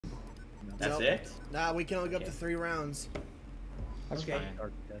That's it? Nah, we can only go up to 3 rounds. That's Okay.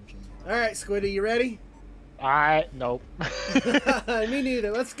 fine. Alright, Squiddy, you ready? Nope. Me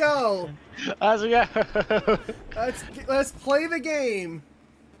neither. Let's go. Let's go. Let's play the game.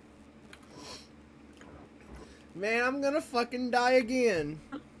 Man, I'm gonna fucking die again.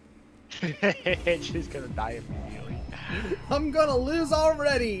 She's gonna die immediately. I'm gonna lose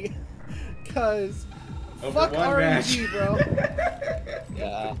already. Cause Over fuck one RNG, match. bro.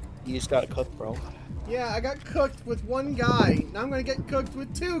 Yeah, you just got cooked, bro. Yeah, I got cooked with 1 guy. Now I'm gonna get cooked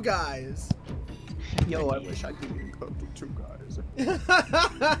with 2 guys. Yo, I wish I could get cooked with 2 guys.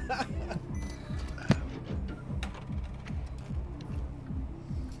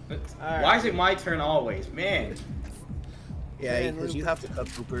 Why is it my turn always? Man. Yeah, Man, because you have to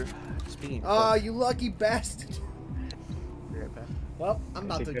cut Cooper. Speaking. Oh, you lucky bastard. Be right back. Well, I'm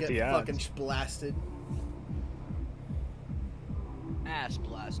about to Take get 50 odds. fucking blasted. Ass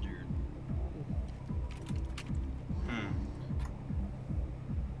blaster.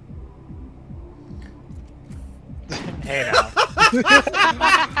 Hey now.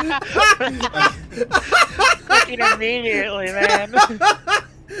 Fucking immediately, man.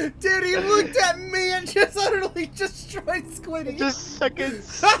 Dude, he looked at me and just utterly destroyed Squiddy. Just fucking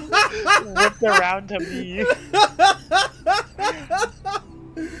whipped around to me.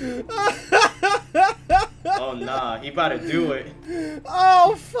 Oh nah, he about to do it.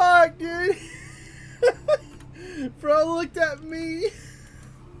 Oh fuck, dude. Bro looked at me.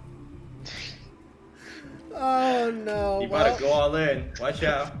 Oh no. He about to go all in. Watch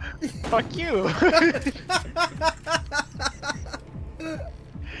out. Fuck you.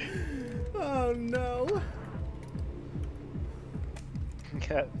 Oh no.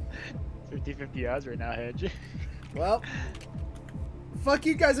 Got 50-50 odds right now, Hedge. Well, fuck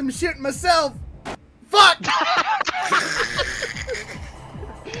you guys, I'm shooting myself. Fuck!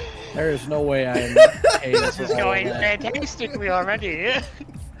 There is no way I am paying This for is all going of that. fantastically already.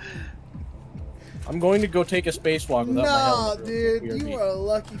 I'm going to go take a spacewalk without my No, helmet. dude, Weird you me. are a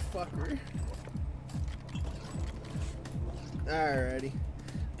lucky fucker. Alrighty.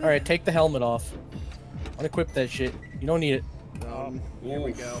 Alright, take the helmet off. Unequip that shit. You don't need it. Here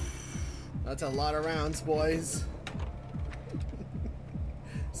we go. That's a lot of rounds, boys.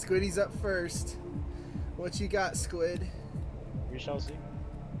 Squiddy's up first. What you got, Squid? We shall see.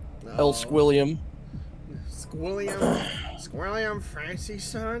 No. El Squilliam. Squilliam. Squilliam Fancy,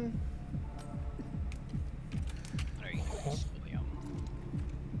 son. There you go, William.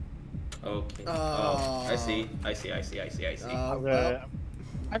 Okay. Oh. Oh, I see. I see. Well,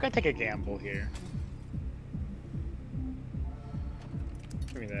 I'm gonna take a gamble here.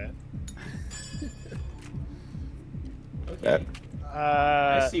 Give me that. Okay.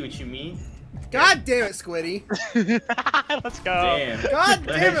 I see what you mean. God damn it, Squiddy. Let's go. Damn. God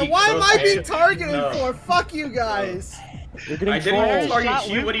damn it, what am I being targeted No. for? Fuck you guys. You're getting I didn't even trolled. target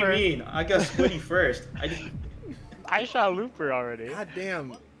you. What do you Looper. mean? I got Squiddy first. I shot Looper already. God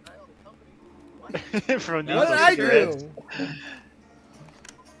damn. From What What did I Correct. do?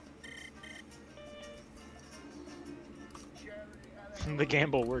 The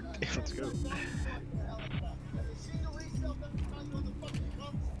gamble worked. Let's go.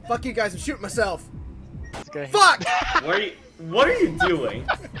 Fuck you guys, I'm shooting myself. Let's go. Fuck! What are you doing?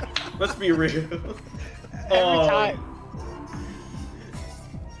 Let's be real. Every time.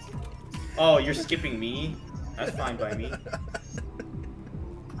 Oh, you're skipping me? That's fine by me.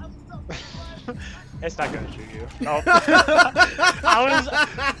 It's not gonna shoot you. Nope.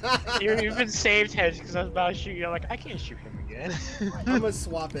 You've been saved, Hedge, because I was about to shoot you. I'm like, I can't shoot him again. I'm gonna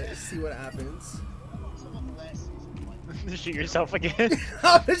swap it, see what happens. Shoot yourself again.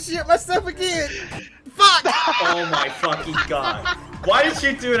 I'm gonna shoot myself again! Fuck! Oh my fucking god. Why did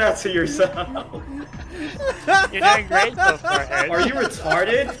you do that to yourself? You're doing great so far, Hedge. Are you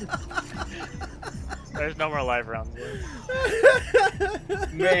retarded? There's no more live rounds.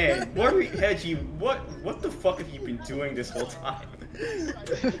 Man, what are we, Hedgie, what the fuck have you been doing this whole time?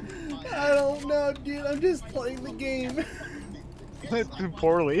 I don't know, dude. I'm just playing the game.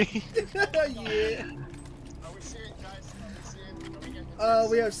 Poorly. Yeah.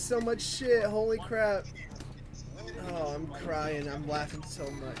 We have so much shit. Holy crap. Oh, I'm crying. I'm laughing so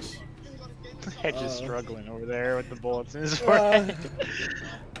much. Hedge is struggling over there with the bullets in his Uh, forehead.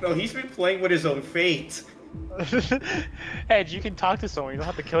 No, he's been playing with his own fate. Hedge, you can talk to someone. You don't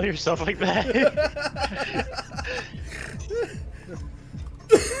have to kill yourself like that.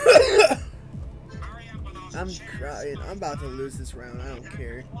 I'm crying. I'm about to lose this round. I don't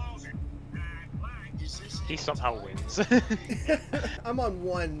care. He somehow wins. I'm on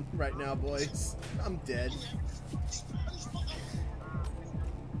 1 right now, boys. I'm dead.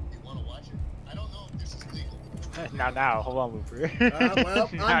 Now, hold on, Looper. Well,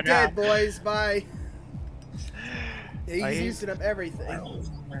 I'm dead, boys. Bye. Yeah, Are he's you- using up everything.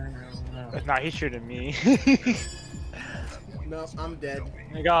 Nah, he's shooting me. No, I'm dead.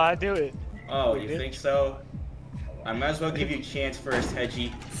 I gotta do it. Oh, you think so? I might as well give you a chance first,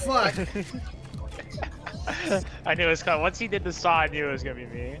 Hedgie. Fuck. I knew it was coming. Once he did the saw, I knew it was gonna be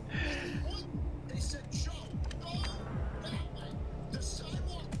me.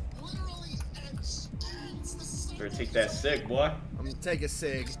 Better take that sig, boy. I'm gonna take a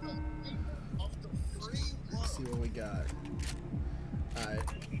sig. Let's see what we got. Alright.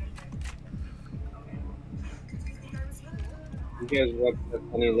 You guys watch that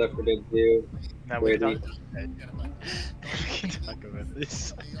funny Left 4 Dead 2? Now we Ready? can talk about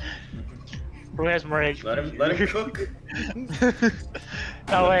this. Who has more HP? Let him cook.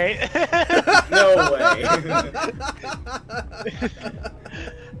 No, wait. No way.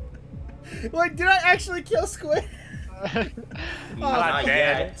 Wait, did I actually kill Squid? Not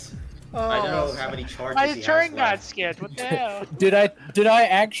dead. yet. I don't know how many charges My he has turn got left. skipped. What the hell? Did I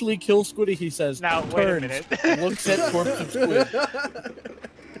actually kill Squiddy? He says. Now, wait a turns, minute. Looks at corpse of Squid.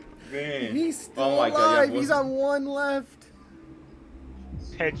 Man. He's still Oh my alive. God, yeah, He's on one left.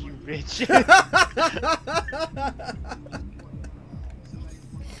 Head, you bitch.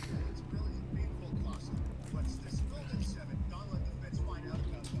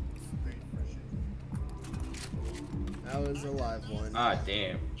 That was a live one. Ah,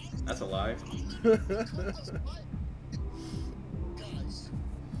 damn. That's alive.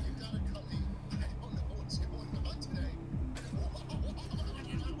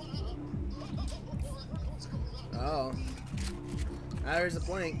 Oh. Now there's a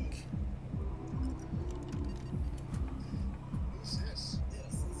blank.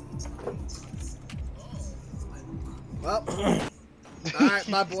 Well. Alright,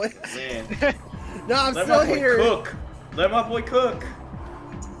 my boy. Man. No, I'm Let still my boy here. cook. Let my boy cook.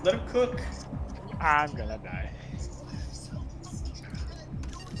 Let him cook. I'm gonna die.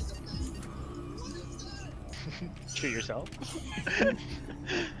 Shoot yourself.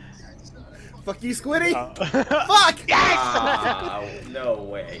 Fuck you, Squiddy. Fuck! Yes! Ah, no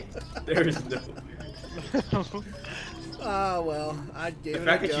way. There's no way. Oh, well. I gave The it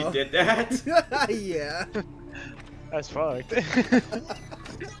fact a that go. you did that. Yeah. That's fucked.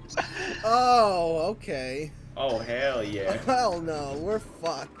 Oh, okay. Oh, hell yeah. Hell no, we're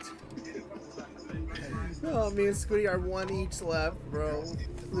fucked. Oh, me and Squiddy are one each left, bro.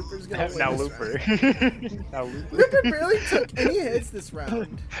 Looper's gonna win Now this Looper. round. Now Looper. Looper barely took any hits this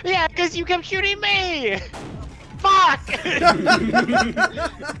round. Yeah, because you kept shooting me! Fuck!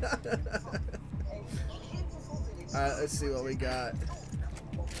 Alright, let's see what we got.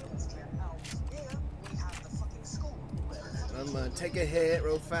 I'm gonna take a hit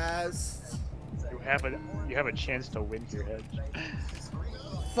real fast. You have a chance to win your head.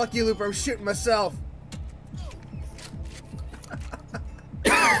 Fuck you, Looper, I'm shooting myself.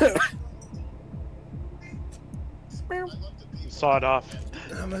 Saw it off.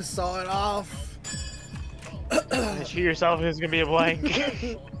 I'm gonna saw it off. Shoot yourself, it's gonna be a blank.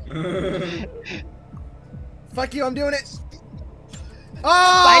 Fuck you, I'm doing it.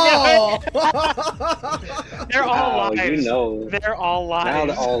 Oh! They're all Oh, lives. you know. They're all lives. Now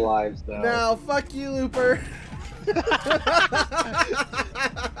they're all lives, though. Now, fuck you, Looper.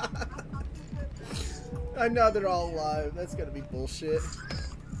 I know they're all alive. That's gonna be bullshit.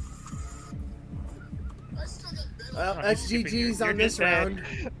 Well, that's GG's You're on this just dead. round.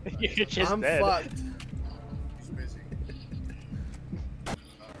 You're just I'm dead. fucked.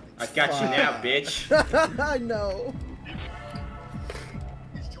 I got you now, bitch. I know.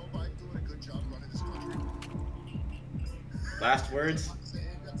 Last words?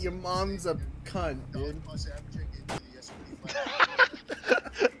 Your mom's a cunt, dude.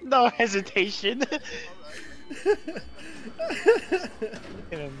 No hesitation.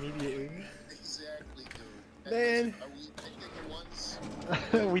 And immediately. Man.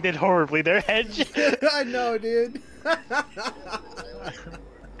 We did horribly there, Hedge. I know, dude.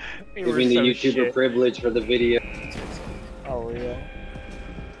 We Giving were the so YouTuber shit. privilege for the video. Oh, yeah.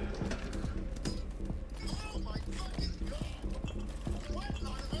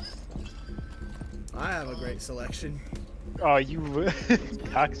 I have a great selection. Oh, you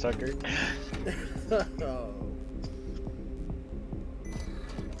cocksucker. Oh.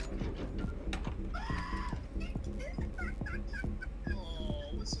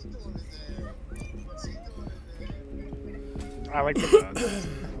 I like the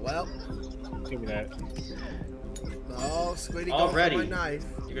Well. Give me that. Oh, Squiddy going Already. for my knife.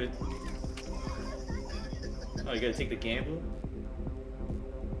 You're gonna... Oh, you gotta take the gamble?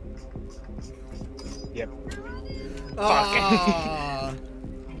 Yep. Ah.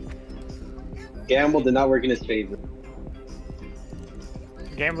 Gamble did not work in his favor.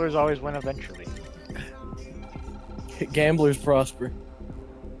 Gamblers always win eventually. Gamblers prosper.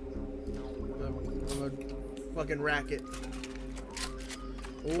 I'm a fucking racket.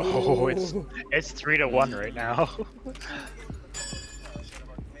 Oh, Ooh. it's 3-1 right now.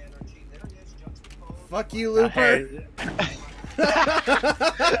 Fuck you, Looper.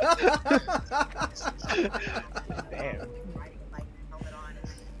 Damn.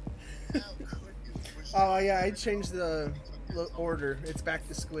 Oh yeah, I changed the order. It's back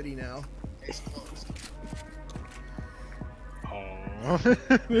to Squiddy now. Oh.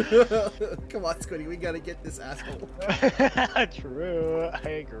 Come on, Squiddy, we gotta get this asshole. True, I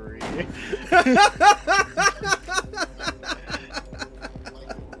agree.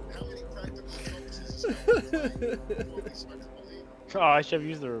 Oh, I should have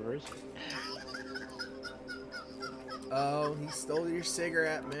used the reverse. Oh, he stole your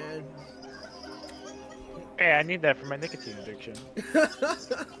cigarette, man. Hey, I need that for my nicotine addiction.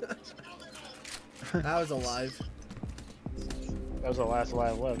 I was alive. That was the last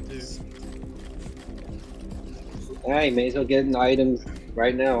live left, too. Alright, may as well get items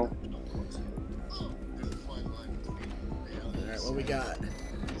right now. Alright, what we got?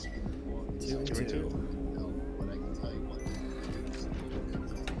 2 and 2.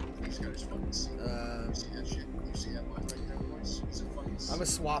 I'm gonna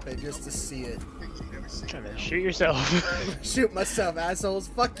swap it just to see it. Trying to shoot yourself. Shoot myself, assholes.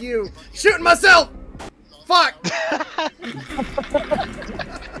 Fuck you. Shooting myself! Fuck!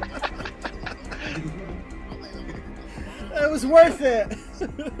 It was worth it.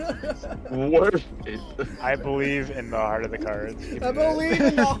 Worth it. I believe in the heart of the cards. Give me I that. believe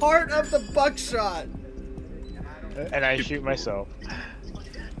in the heart of the buckshot. And I shoot myself.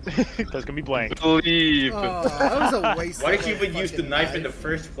 That's gonna be blank. Believe. Oh, that was a waste. Why of did you my even use the fucking knife in the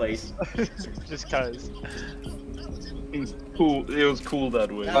first place? Just cause. It's cool. It was cool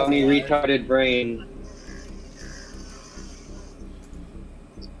that way. Funny retarded brain.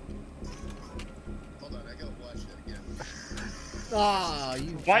 Ah,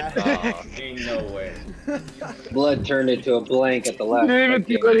 you. What? Aw, ain't no way. Blood turned into a blank at the last Didn't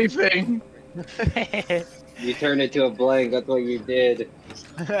even second. do anything. You turned it to a blank, that's what you did.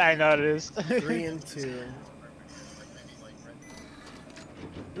 I know it is. 3 and 2.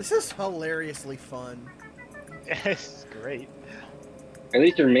 This is hilariously fun. It's great. At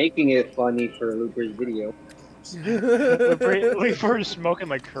least you're making it funny for Looper's video. We're smoking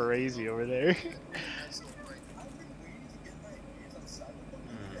like crazy over there.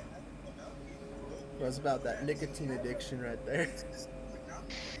 Was about that nicotine addiction right there.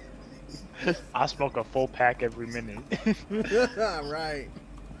 I smoke a full pack every minute. Right.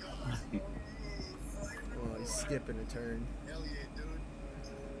 Oh, he's skipping a turn.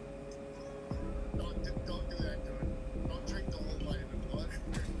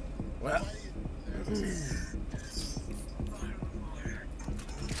 Well.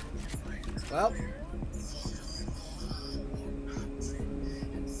 Well.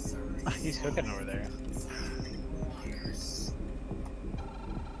 He's cooking over there.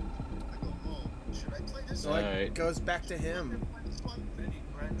 So it Alright. goes back to him.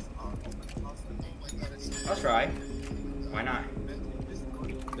 I'll try. Why not?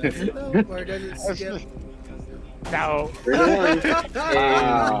 Does it though? Or does it skip? Now, 3-1.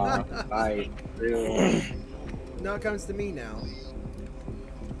 Ah, nice. 3-1. No, it comes to me now.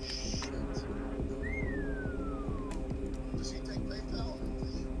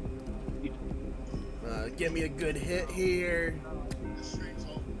 Give me a good hit here.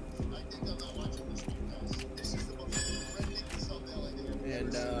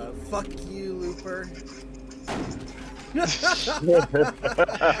 And fuck you, Looper.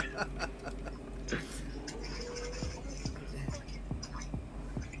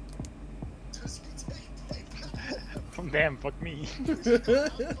 damn, fuck me.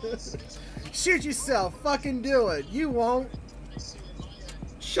 Shoot yourself. Fucking do it. You won't.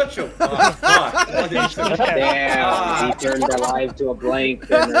 Shut your fuck. Fuck. Damn, he turned the live to a blank.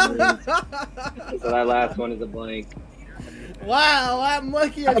 So that last one is a blank. Wow, I'm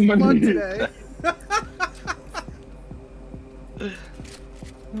lucky as fuck today.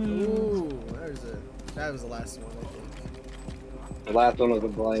 Ooh, that was the last one, I think. The last one was a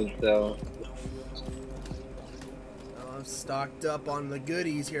blank, so. Oh, I'm stocked up on the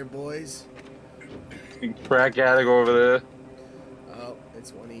goodies here, boys. Crack addict over there. Oh,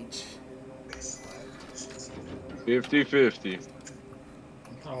 it's one each. 50-50.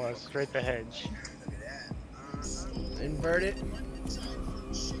 Oh, that's straight the hedge. Invert it.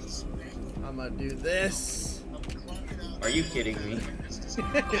 I'm gonna do this. Are you kidding me?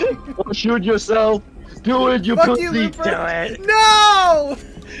 Or shoot yourself. Do it, you Fuck pussy. you, Looper. Do it. No!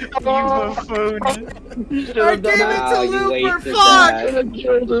 You buffoon. I gave it Wow, to you Looper. wasted Fuck! that. I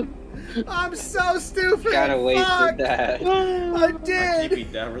killed him. I'm so stupid. Kinda wasted Fuck. that. I Can't did. be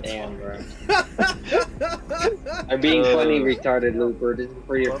that Damn, retarded. bro. I'm being funny, retarded Looper. This is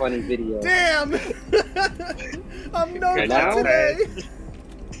for your funny video. Damn. I'm no Right good now? today.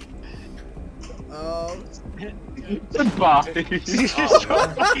 Oh. Goodbye. Turn it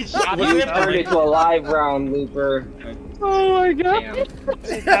to a live round, Looper. Oh my god. Damn.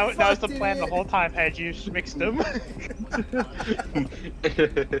 That was the Fuck plan the it. whole time, had you mixed them.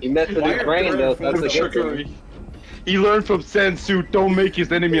 He messed with his brain, though, so that's a good Trickery. thing. He learned from Sansu, don't make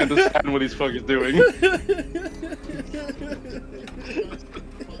his enemy understand what he's fucking doing.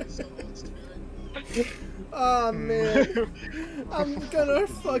 Oh man. I'm gonna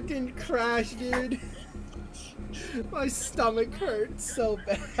fucking crash, dude. My stomach hurts so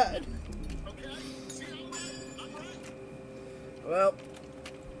bad. Well,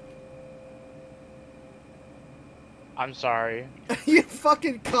 I'm sorry. you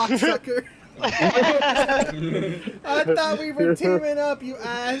fucking cocksucker. I thought we were teaming up, you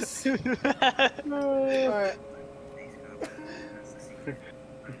ass. Alright.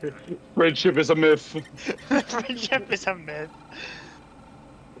 Friendship is a myth. Friendship is a myth.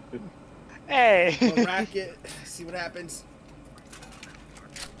 Hey! We'll rack it. See what happens.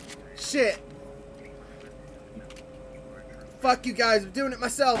 Shit. Fuck you guys, I'm doing it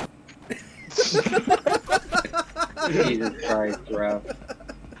myself. Jesus Christ, bro.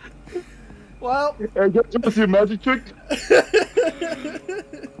 Well. Hey, get to see a magic trick?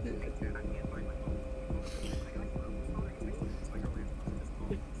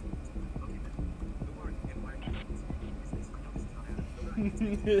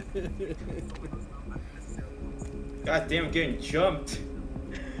 God damn, I'm getting jumped.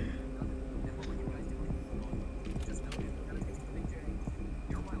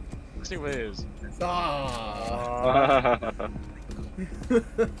 Let's see what it is.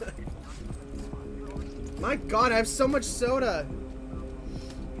 My god, I have so much soda.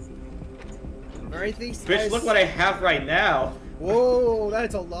 Alright, these Bitch, guys... look what I have right now. Whoa,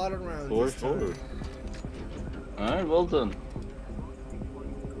 that's a lot of rounds. 4-4. Alright, well done.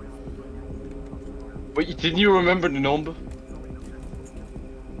 Wait, didn't you remember the number?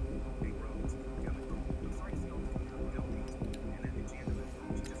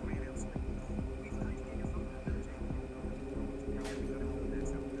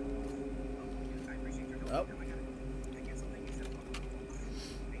 Oh.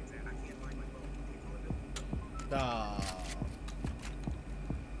 Ah.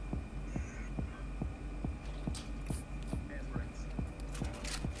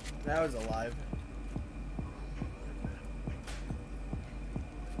 That was alive.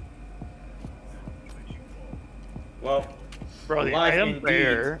 Well, Bro, the alive item indeed.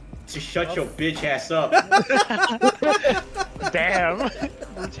 rare. To shut your bitch ass up. Damn.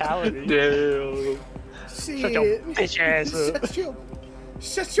 Brutality. Damn. Shit. Shut your bitch ass up.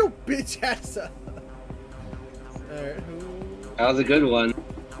 Shut your bitch ass up. Alright, who... That was a good one.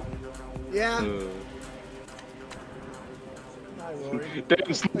 Yeah. Hi, Rory.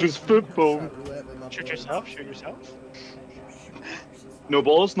 Damn, Slipper's football. Shoot yourself, shoot yourself. No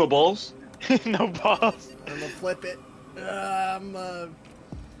balls, no balls. No balls. I'm gonna flip it.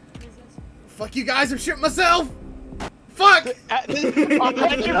 Fuck you guys, I'm shooting myself! Fuck!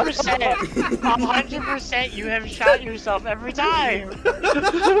 100%. 100% you have shot yourself every time.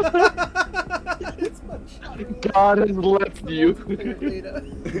 God has left you.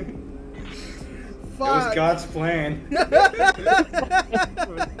 It was God's plan.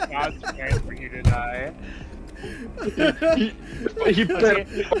 God's plan for you to die. He bet.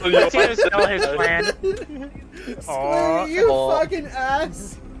 Let's see him spell his plan. Square, you fucking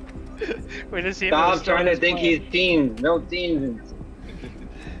ass! We're just seeing Stop trying to think he's teams. No teams.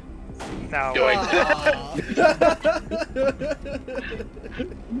 No.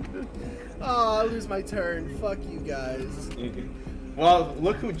 Oh, I lose my turn. Fuck you guys. Well,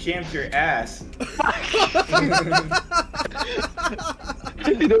 look who jammed your ass.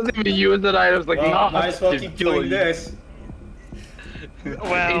 He doesn't even use that item. Like, Well, nah, might as well he's keep killing doing you. this.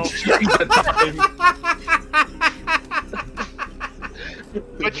 Well,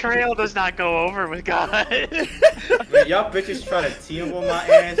 betrayal does not go over with God. Wait, y'all bitches try to team with my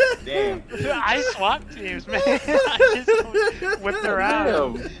ass? Damn. I swapped teams, man. I just whipped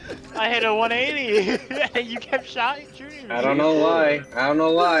around. Damn. I hit a 180, and you kept shooting me. I don't know why. I don't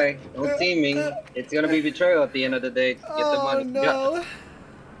know why. No teaming. It's gonna be betrayal at the end of the day. Get the Oh money. no.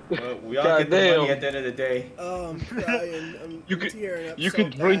 Well, we all get the money Goddamn. at the end of the day. Oh, I'm crying. I'm You could- tearing up You so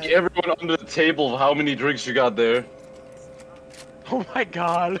could drink bad. everyone under the table of how many drinks you got there. Oh my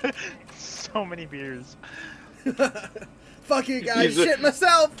god. So many beers. Fuck you guys, He's a- shit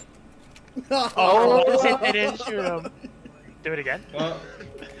myself! Oh, I didn't shoot him. Do it again. Well,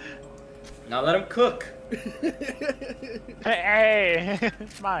 now let him cook. Hey,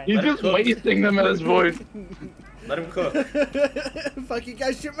 it's mine. He's Let him just cook. wasting them at this point. Let him cook. Fuck you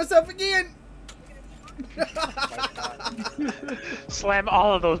guys, shit myself again! Slam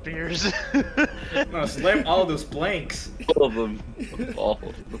all of those beers. No, slam all those blanks. All of them. All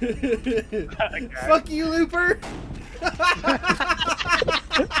of them. Fuck you, Looper!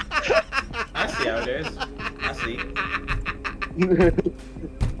 I see how it is. I see.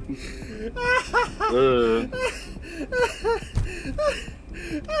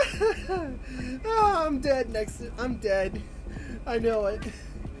 Oh, I'm dead next. I'm dead. I know it.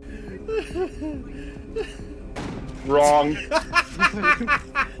 Wrong.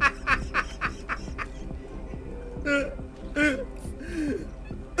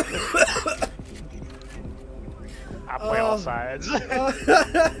 I play all sides.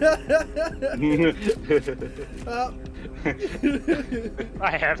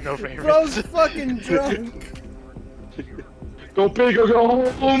 I have no favorites. Bro's fucking drunk. Go big or go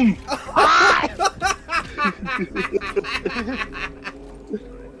home.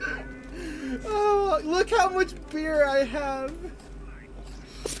 Oh, look how much beer I have.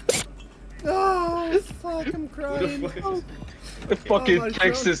 Oh, fuck, I'm Who the crying. fuck is this? Fucking my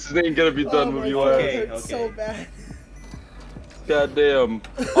Texas ain't gonna be done Oh, with my you throat last. Okay, hurts okay. so bad. Goddamn.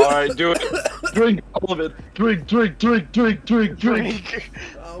 Alright, do it. Drink all of it. Drink, drink, drink, drink, drink, drink.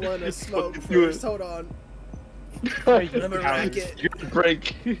 I wanna smoke fucking do it. first. Hold on. Let Let me rack it.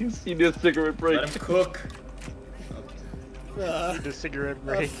 break. See this cigarette break. Let him cook. The cigarette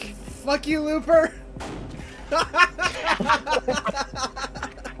break. Fuck you, Looper.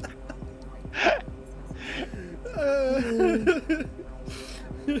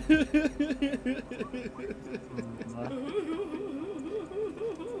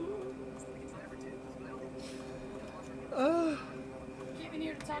 Came in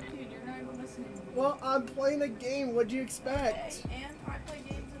here to talk to you and you're not even listening. Well, I'm playing a game. What'd you expect? Hey, and I play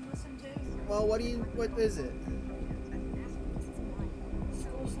games and listen too. Well, what is it?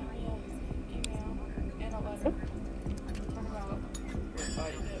 School sent me an email and a letter talking about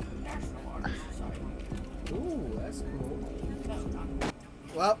fighting the National Honor Society. Ooh, that's cool. No, not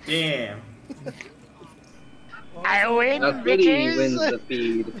Well, Damn. I win, Now Twitty bitches. wins the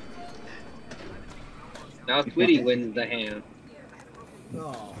feed. Now Twitty wins the hand.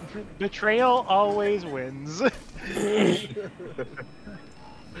 oh. Betrayal always wins.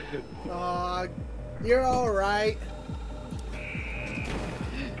 Aw, you're alright.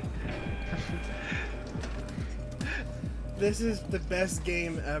 This is the best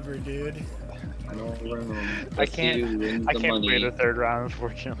game ever, dude. No room. I can't Wins I the can't play money. the third round,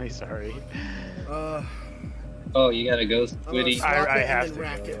 unfortunately. Sorry. Oh, you gotta go, I'm gonna Twitty. swap I it have and to then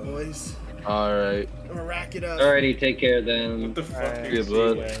rack go. it, boys. Alright. I'm gonna rack it up. Alrighty, take care What then. the fuck? Alright, Good is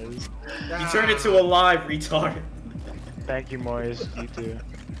luck. anyways. You turned it to a live, retard. Thank you, Moise. You too.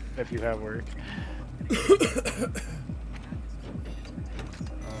 If you have work.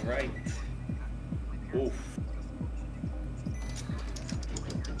 Alright. Oof.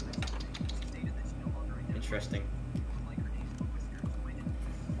 Interesting.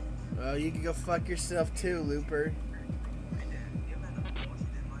 Oh, you can go fuck yourself too, Looper.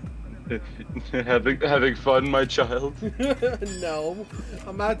 having fun, my child. No,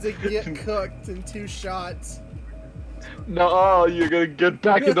 I'm about to get cooked in 2 shots. No, you're gonna get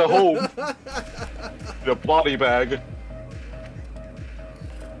back in the home. The body bag.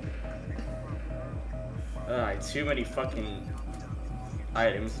 Alright, too many fucking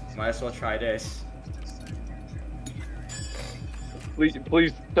items. Might as well try this.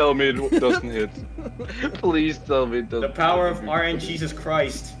 Please tell me it doesn't hit. Please tell me it doesn't. The power of RN Jesus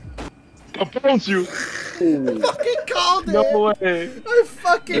Christ. I found you. Fucking called it! No way. I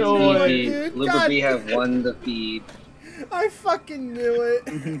fucking No knew way. it, dude. Looper God, B have won the feed. I fucking knew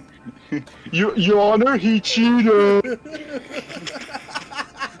it. Your Honor, he cheated.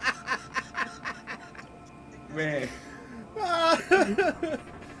 Man.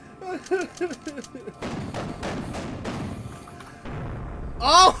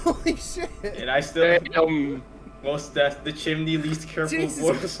 Oh, holy shit! And I still Damn. most that the chimney least careful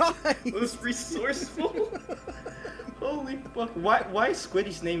Jesus Christ! was resourceful. Holy fuck. Why is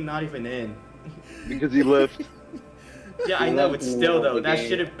Squiddy's name not even in? Because he left. Yeah, I know, but still though, the that game.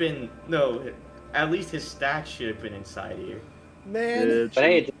 should have been no. At least his stats should have been inside here. Man, Yeah, But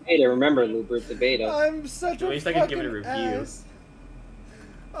hey, it's Beta, remember, Looper, it's a beta. I'm such At a least I can fucking give it a review. ass.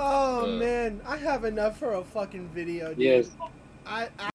 Oh man, I have enough for a fucking video, dude. Yes. I